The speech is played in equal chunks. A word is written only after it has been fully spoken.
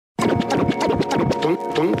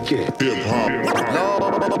Funky.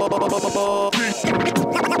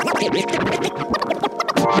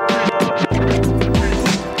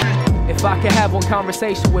 If I could have one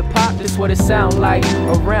conversation with Pop, this what it sound like.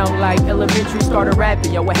 Around like elementary, started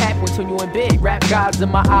rapping. Yo, what happened when you in big? Rap gods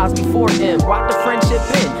in my eyes before him. Rock the friendship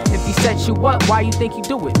in. If he set you up, why you think you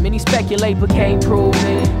do it? Many speculate but can't prove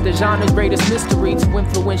it. The genre's greatest mystery to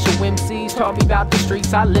influential MCs. Talk me about the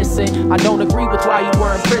streets, I listen. I don't agree with why you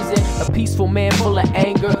were in prison. A peaceful man full of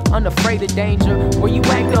anger, unafraid of danger. Were you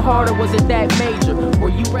acting hard or was it that major? Were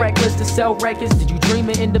you reckless to sell records? Did you dream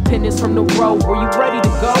of independence from the road? Were you ready to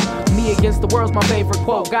go? Me against the world's my favorite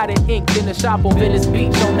quote. Got it inked in a shop on Venice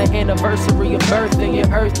Beach on the anniversary of birth and your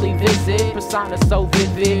earthly visit. Persona so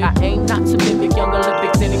vivid. I aim not to mimic young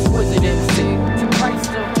Olympics and exquisite MC. To Christ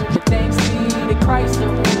to whom the thanks be, to Christ to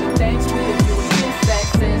whom the thanks be. If you against that,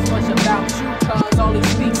 says much about you, cause all he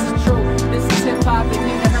speaks is true. This is hip hop and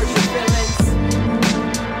need to hurt your feelings.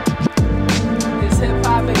 This hip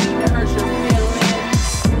hop and need to hurt your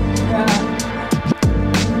feelings. Yeah.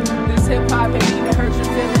 This hip hop and need to hurt your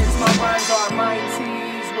feelings. My rhymes are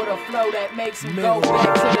mighties with a flow that makes me go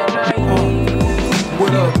back to the 90s.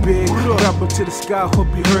 What up, big? Rapping to the sky, hope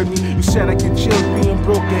you heard me. You said I get chills being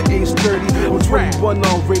broke at age 30. I'm 21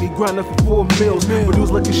 already, grinding for 4 meals. But it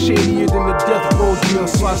was looking shadier than the death row deal.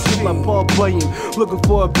 So I sleep like Paul Bunyan, looking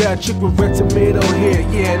for a bad chick with red tomato hair.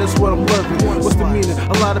 Yeah, that's what I'm loving. What's the meaning?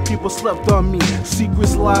 A lot of people slept on me.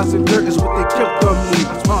 Secrets, lies, and dirt is what they kept on me.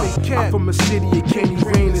 I'm from a city, it candy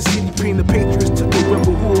rain. The city pain, the Patriots took the win,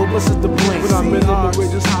 but who of us is to blame? When I'm in the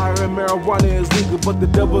wages higher and marijuana is legal, but the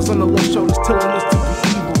devil's on the left shoulder telling us to be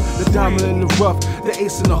evil. The diamond in the rough, the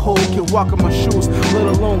ace in the hole, can walk in my shoes, let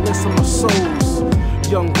alone lace in my soles.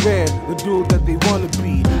 Young Red, the dude that they wanna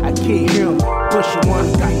be. I can't hear him, but you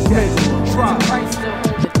wanna be that. Drop. To Christ to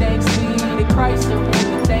whom the thanks be, to Christ to whom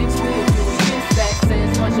the thanks be. If you against that,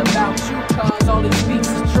 says much about you, cause all he speaks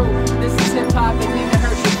is true. This is hip hop and need to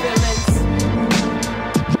hurt your feelings.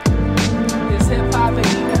 This hip hop and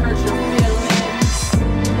need to hurt your feelings.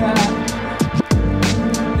 Yeah.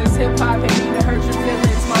 This hip hop and need to hurt your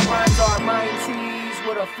feelings. My rhymes are mighties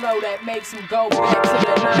with a flow that makes them go back to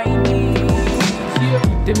the 90s.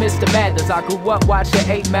 To Mr. Mathers, I grew up watching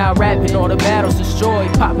 8 Mile rapping, all the battles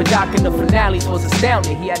destroyed. Papa Doc in the finales was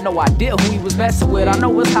astounding. He had no idea who he was messing with. I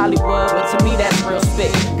know it's Hollywood, but to me that's real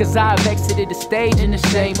spit. Cause I've exited the stage in the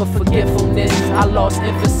shame of forgetfulness. I lost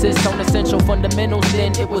emphasis on essential fundamentals,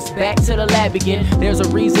 then it was back to the lab again. There's a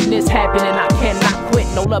reason this happened and I cannot quit.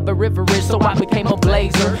 No love but riverage, so I became a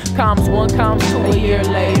blazer. Comms 1, comms 2 a year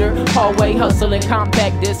later. Hallway hustling,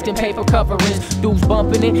 compact disc and paper coverage. Dudes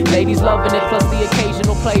bumping it, ladies loving it, plus the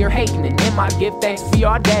occasional player hating it. And my gift thanks for your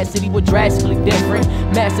audacity was drastically different,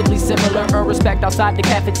 massively similar. Earn respect outside the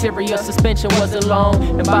cafeteria, suspension wasn't long.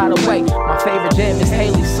 And by the way, my favorite jam is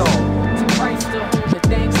Haley's song. To Christ to whom the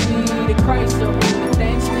thanks be, to Christ to whom